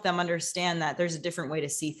help them understand that there's a different way to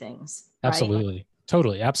see things, right? Absolutely.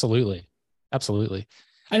 Totally. Absolutely. Absolutely.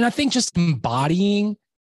 And I think just embodying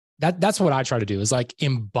that's what I try to do is like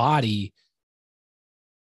embody,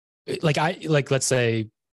 like, let's say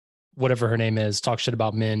whatever her name is, talk shit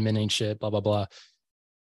about men ain't shit, blah, blah, blah.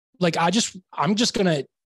 Like, I'm just going to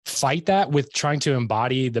fight that with trying to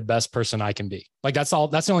embody the best person I can be. Like, that's the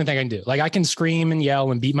only thing I can do. Like I can scream and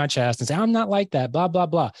yell and beat my chest and say, I'm not like that, blah, blah,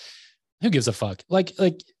 blah. Who gives a fuck? Like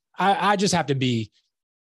I just have to be,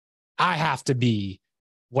 I have to be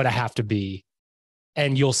what I have to be.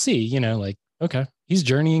 And you'll see, like, okay, he's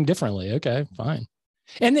journeying differently. Okay, fine.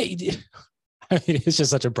 And it's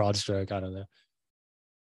just such a broad stroke. I don't know.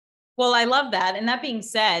 Well, I love that. And that being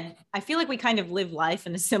said, I feel like we kind of live life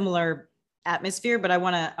in a similar atmosphere, but I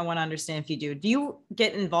want to understand if you do. Do you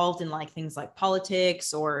get involved in like things like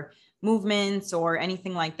politics or movements or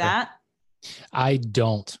anything like that? I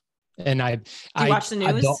don't. And Do you watch the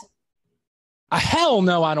I don't. news? Hell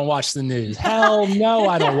no, I don't watch the news. Hell no,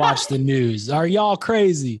 I don't watch the news. Are y'all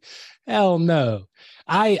crazy? Hell no.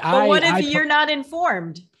 But what if you're not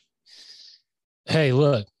informed? Hey,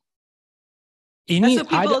 look, That's what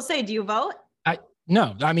people will say. Do you vote?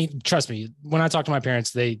 No, I mean, trust me, when I talk to my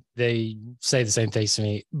parents, they say the same things to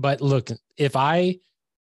me. But look, if I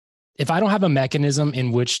don't have a mechanism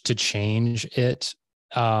in which to change it,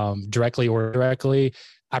 directly or indirectly,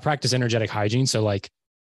 I practice energetic hygiene. So like,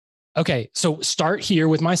 okay, so start here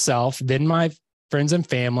with myself, then my friends and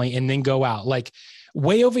family, and then go out. Like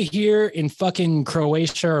way over here in fucking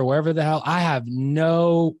Croatia or wherever the hell, I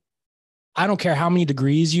don't care how many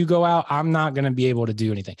degrees you go out. I'm not going to be able to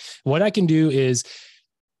do anything. What I can do is,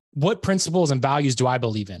 what principles and values do I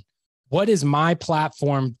believe in? What is my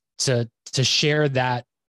platform to share that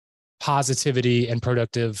positivity and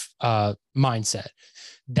productive mindset?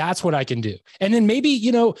 That's what I can do. And then maybe,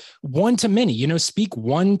 one to many, speak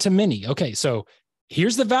one to many. Okay. So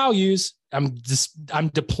here's the values. I'm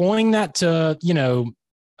deploying that to,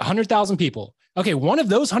 100,000 people. Okay. One of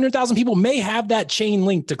those 100,000 people may have that chain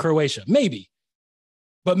link to Croatia, maybe,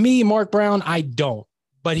 but me, Mark Brown, I don't.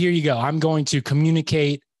 But here you go. I'm going to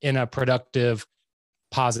communicate in a productive,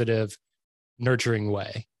 positive, nurturing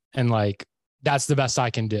way. And like, that's the best I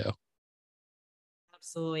can do.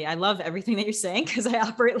 Absolutely. I love everything that you're saying, because I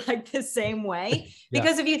operate like the same way. Yeah.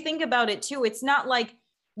 Because if you think about it too, it's not like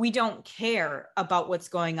we don't care about what's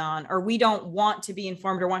going on, or we don't want to be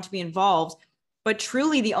informed or want to be involved. But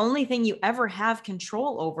truly, the only thing you ever have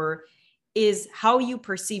control over is how you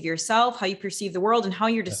perceive yourself, how you perceive the world, and how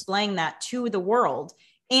you're displaying that to the world.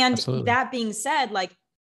 And Absolutely. that being said, like,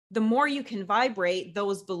 the more you can vibrate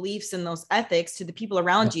those beliefs and those ethics to the people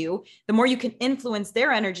around you, the more you can influence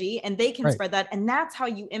their energy, and they can spread that. And that's how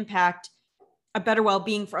you impact a better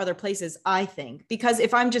well-being for other places, I think. Because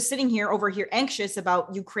if I'm just sitting here over here anxious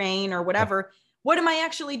about Ukraine or whatever, what am I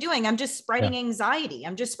actually doing? I'm just spreading anxiety.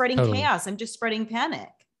 I'm just spreading chaos. I'm just spreading panic.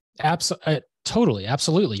 Absolutely. Totally.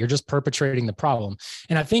 Absolutely. You're just perpetrating the problem.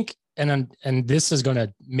 And I think, and this is going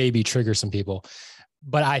to maybe trigger some people,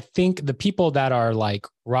 but I think the people that are like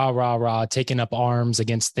rah, taking up arms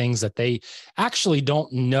against things that they actually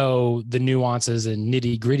don't know the nuances and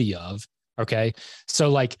nitty gritty of. Okay. So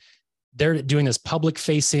like, they're doing this public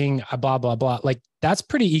facing, blah, blah, blah. Like, that's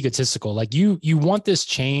pretty egotistical. Like you want this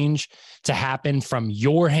change to happen from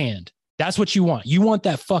your hand. That's what you want. You want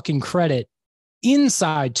that fucking credit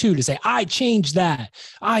inside too, to say, I changed that.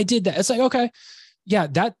 I did that. It's like, okay, yeah,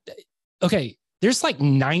 okay. There's like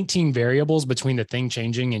 19 variables between the thing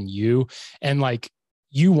changing and you. And like,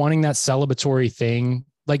 you wanting that celebratory thing,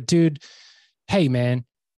 like, dude, hey man,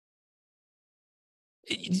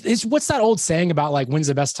 it's what's that old saying about like when's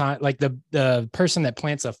the best time? Like the person that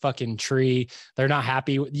plants a fucking tree, they're not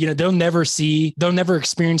happy. You know, they'll never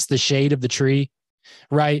experience the shade of the tree,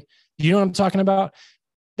 right? You know what I'm talking about?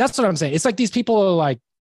 That's what I'm saying. It's like these people are like,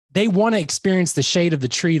 they want to experience the shade of the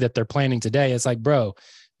tree that they're planting today. It's like, bro,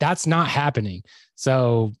 that's not happening.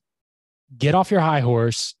 So get off your high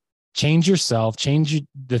horse, change yourself, change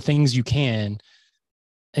the things you can,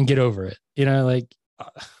 and get over it. You know, like.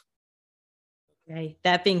 Okay.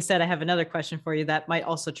 That being said, I have another question for you that might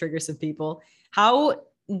also trigger some people. How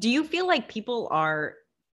do you feel like people are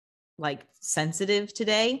like sensitive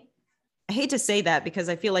today? I hate to say that because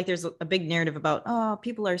I feel like there's a big narrative about, oh,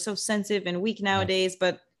 people are so sensitive and weak nowadays,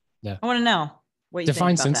 but I want to know what you think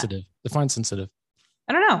about sensitive. Define sensitive.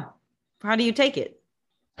 I don't know. How do you take it?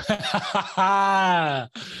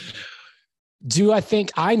 Do I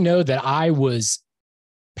think I know that I was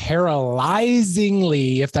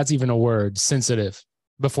paralyzingly, if that's even a word, sensitive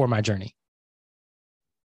before my journey?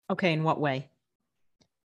 Okay. In what way?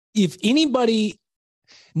 If anybody,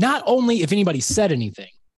 not only if anybody said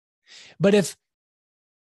anything, but if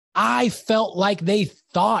I felt like they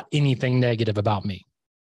thought anything negative about me.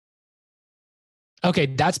 Okay,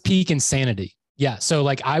 that's peak insanity. Yeah. So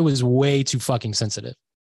like I was way too fucking sensitive.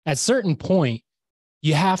 At a certain point,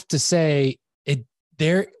 you have to say it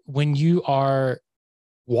there when you are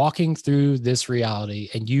walking through this reality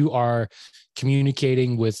and you are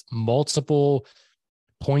communicating with multiple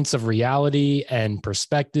points of reality and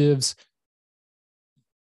perspectives,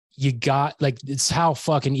 you got like, it's how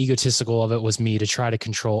fucking egotistical of it was me to try to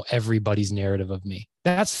control everybody's narrative of me.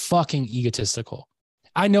 That's fucking egotistical.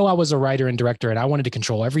 I know I was a writer and director and I wanted to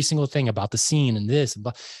control every single thing about the scene and this.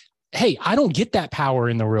 Hey, I don't get that power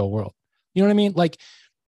in the real world. You know what I mean? Like,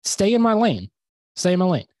 stay in my lane.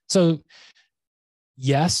 So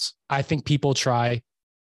yes, I think people try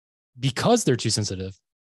because they're too sensitive.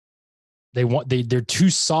 They're too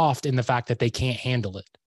soft in the fact that they can't handle it.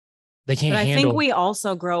 They can't handle. I think we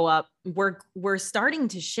also grow up. We're starting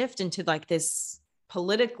to shift into like this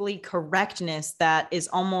politically correctness that is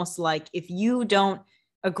almost like if you don't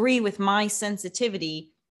agree with my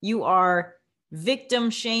sensitivity, you are victim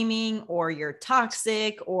shaming or you're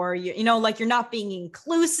toxic or you know, like you're not being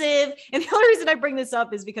inclusive. And the only reason I bring this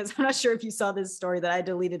up is because I'm not sure if you saw this story that I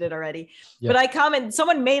deleted it already, but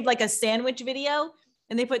someone made like a sandwich video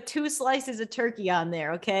and they put 2 slices of turkey on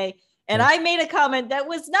there. Okay. And I made a comment that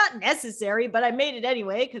was not necessary, but I made it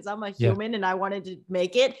anyway because I'm a human and I wanted to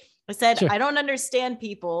make it. I said, I don't understand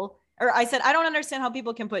people, or I said, I don't understand how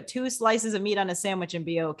people can put 2 slices of meat on a sandwich and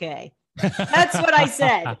be okay. That's what I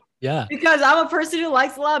said. Yeah. Because I'm a person who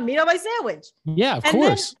likes a lot of meat on my sandwich. Yeah, of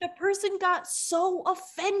course. Then the person got so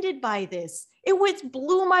offended by this. It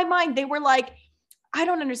blew my mind. They were like, I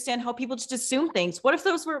don't understand how people just assume things. What if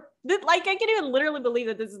those were like, I can't even literally believe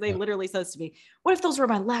that they literally says to me, what if those were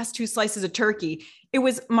my last 2 slices of turkey? It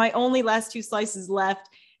was my only last 2 slices left.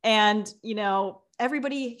 And, you know,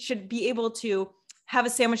 everybody should be able to have a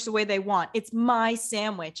sandwich the way they want. It's my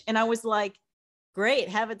sandwich. And I was like, great,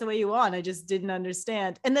 have it the way you want. I just didn't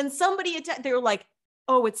understand. And then somebody they were like,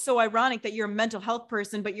 oh, it's so ironic that you're a mental health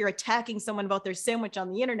person, but you're attacking someone about their sandwich on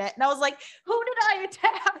the internet. And I was like, who did I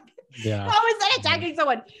attack? Yeah. How is that attacking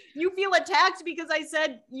someone? You feel attacked because I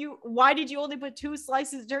said why did you only put 2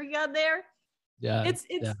 slices of turkey on there? Yeah. It's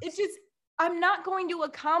just, I'm not going to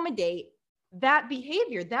accommodate that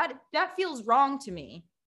behavior. That feels wrong to me.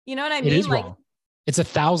 You know what I mean? It is like wrong. It's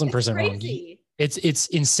 1,000% wrong. It's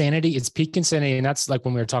insanity. It's peak insanity. And that's like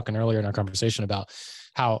when we were talking earlier in our conversation about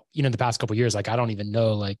how, you know, the past couple of years, like, I don't even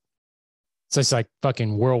know, like, it's just like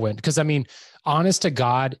fucking whirlwind. Cause I mean, honest to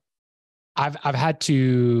God, I've had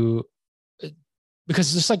to,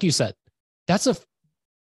 because just like you said,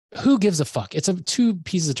 who gives a fuck? It's 2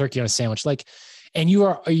 pieces of turkey on a sandwich. Like, and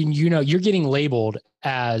you're getting labeled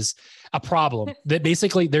as a problem that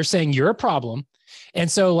basically they're saying you're a problem. And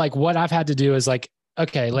so like what I've had to do is like,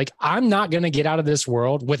 okay, like I'm not going to get out of this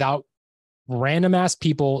world without random ass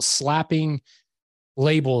people slapping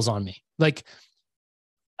labels on me. Like,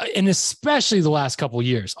 and especially the last couple of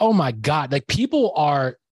years. Oh my God. Like people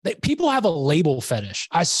have a label fetish.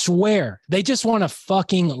 I swear they just want to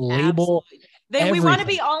fucking label. We want to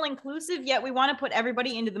be all inclusive, yet we want to put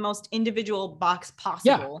everybody into the most individual box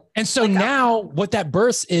possible. Yeah. And so like, now what that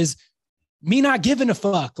births is me not giving a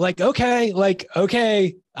fuck. Like, okay,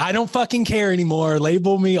 I don't fucking care anymore.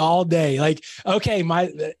 Label me all day. Like, okay,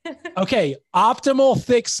 optimal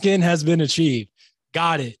thick skin has been achieved.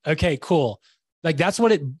 Got it. Okay, cool. Like that's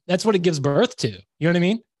what it gives birth to. You know what I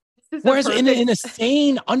mean? Whereas in a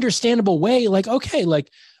sane, understandable way, like, okay, like,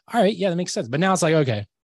 all right, yeah, that makes sense. But now it's like, okay,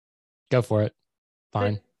 go for it.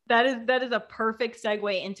 Fine. That is a perfect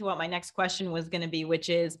segue into what my next question was going to be, which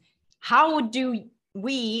is how do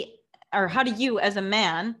we, or how do you as a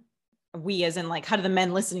man, we as in like, how do the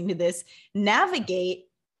men listening to this navigate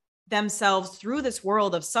themselves through this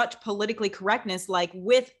world of such politically correctness, like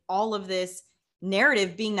with all of this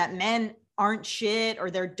narrative being that men aren't shit or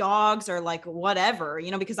they're dogs or like whatever,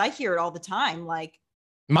 you know, because I hear it all the time. Like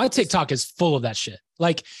my TikTok is full of that shit.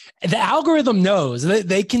 Like the algorithm knows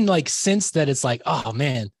they can like sense that it's like, oh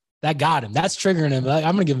man, that got him. That's triggering him. I'm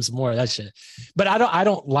gonna give him some more of that shit. But I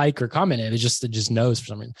don't like or comment it. It just knows for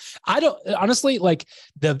some reason. I don't honestly like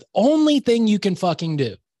the only thing you can fucking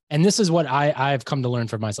do. And this is what I've come to learn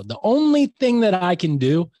for myself. The only thing that I can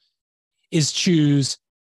do is choose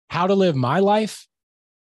how to live my life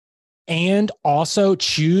and also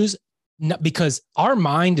choose, because our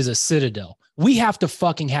mind is a citadel. We have to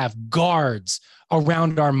fucking have guards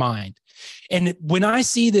around our mind. And when I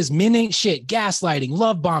see this men ain't shit, gaslighting,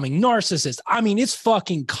 love bombing, narcissist, I mean, it's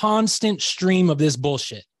fucking constant stream of this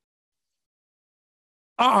bullshit.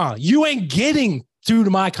 You ain't getting through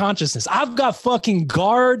to my consciousness. I've got fucking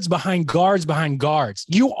guards behind guards behind guards.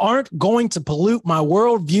 You aren't going to pollute my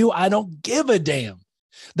worldview. I don't give a damn.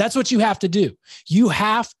 That's what you have to do. You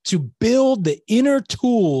have to build the inner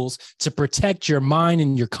tools to protect your mind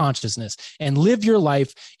and your consciousness and live your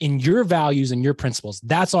life in your values and your principles.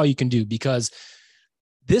 That's all you can do, because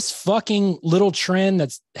this fucking little trend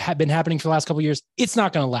that's been happening for the last couple of years, it's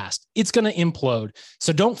not going to last. It's going to implode.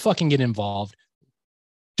 So don't fucking get involved.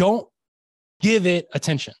 Don't give it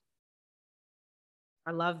attention.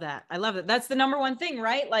 I love that. I love it. That's the number one thing,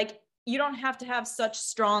 right? Like, you don't have to have such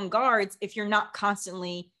strong guards if you're not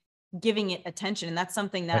constantly giving it attention. And that's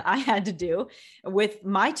something that I had to do with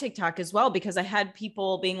my TikTok as well, because I had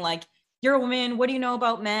people being like, you're a woman, what do you know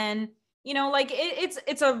about men? You know, like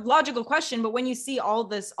it's a logical question, but when you see all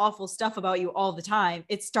this awful stuff about you all the time,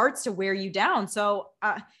 it starts to wear you down. So,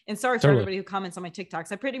 and sorry for everybody who comments on my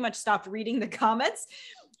TikToks. I pretty much stopped reading the comments,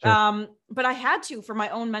 but I had to for my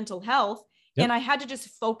own mental health. And I had to just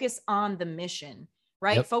focus on the mission.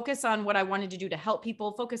 Right. Focus on what I wanted to do to help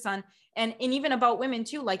people, focus on, and even about women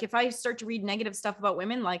too. Like if I start to read negative stuff about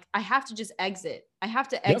women, like I have to just exit. I have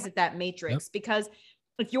to exit that matrix, because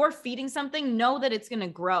if you're feeding something, know that it's going to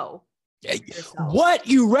grow. What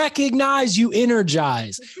you recognize, you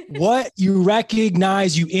energize. What you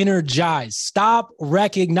recognize, you energize. Stop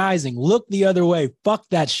recognizing. Look the other way. Fuck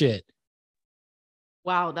that shit.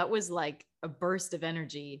 Wow. That was like a burst of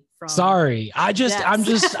energy from. Sorry. I'm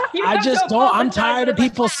tired of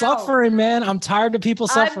people suffering, man. I'm tired of people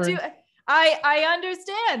suffering. I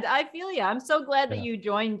understand. I feel you. I'm so glad that you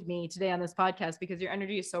joined me today on this podcast, because your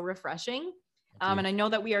energy is so refreshing. And I know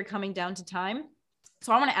that we are coming down to time.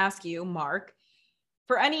 So I want to ask you, Mark,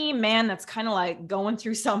 for any man that's kind of like going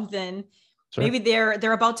through something, maybe they're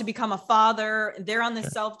about to become a father, they're on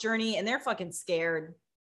this self journey and they're fucking scared,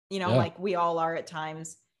 you know, like we all are at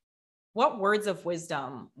times. What words of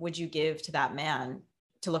wisdom would you give to that man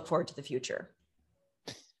to look forward to the future?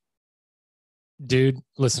 Dude,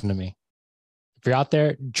 listen to me. If you're out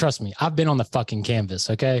there, trust me, I've been on the fucking canvas,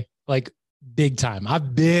 okay? Like big time.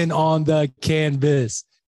 I've been on the canvas,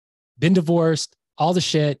 been divorced, all the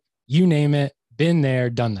shit, you name it, been there,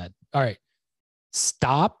 done that. All right.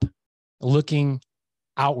 Stop looking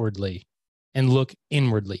outwardly and look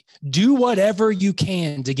inwardly. Do whatever you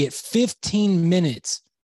can to get 15 minutes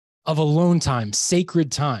of alone time,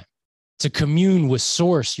 sacred time, to commune with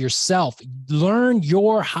source, yourself. Learn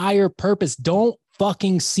your higher purpose. Don't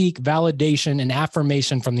fucking seek validation and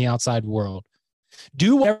affirmation from the outside world.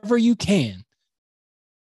 Do whatever you can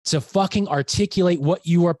to fucking articulate what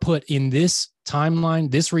you are put in this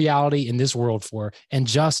timeline, this reality, in this world for, and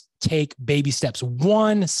just take baby steps,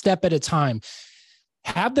 one step at a time.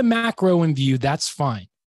 Have the macro in view. That's fine.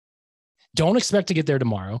 Don't expect to get there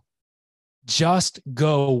tomorrow. Just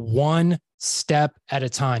go one step at a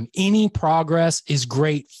time. Any progress is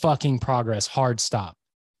great fucking progress. Hard stop.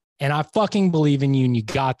 And I fucking believe in you, and you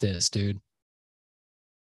got this, dude.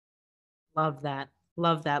 Love that.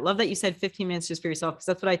 Love that. Love that you said 15 minutes just for yourself, because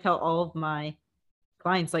that's what I tell all of my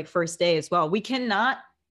clients, like first day as well. We cannot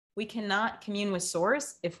commune with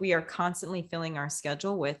source if we are constantly filling our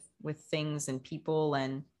schedule with things and people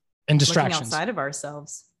and distractions outside of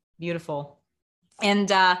ourselves. Beautiful.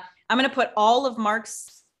 And I'm going to put all of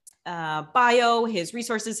Mark's bio, his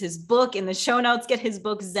resources, his book in the show notes. Get his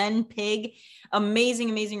book, Zen Pig. Amazing,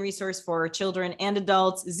 amazing resource for children and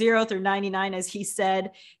adults, 0 through 99, as he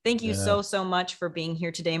said. Thank you so much for being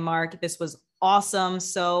here today, Mark. This was awesome.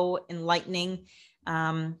 So enlightening.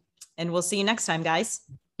 And we'll see you next time, guys.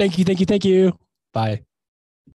 Thank you. Bye.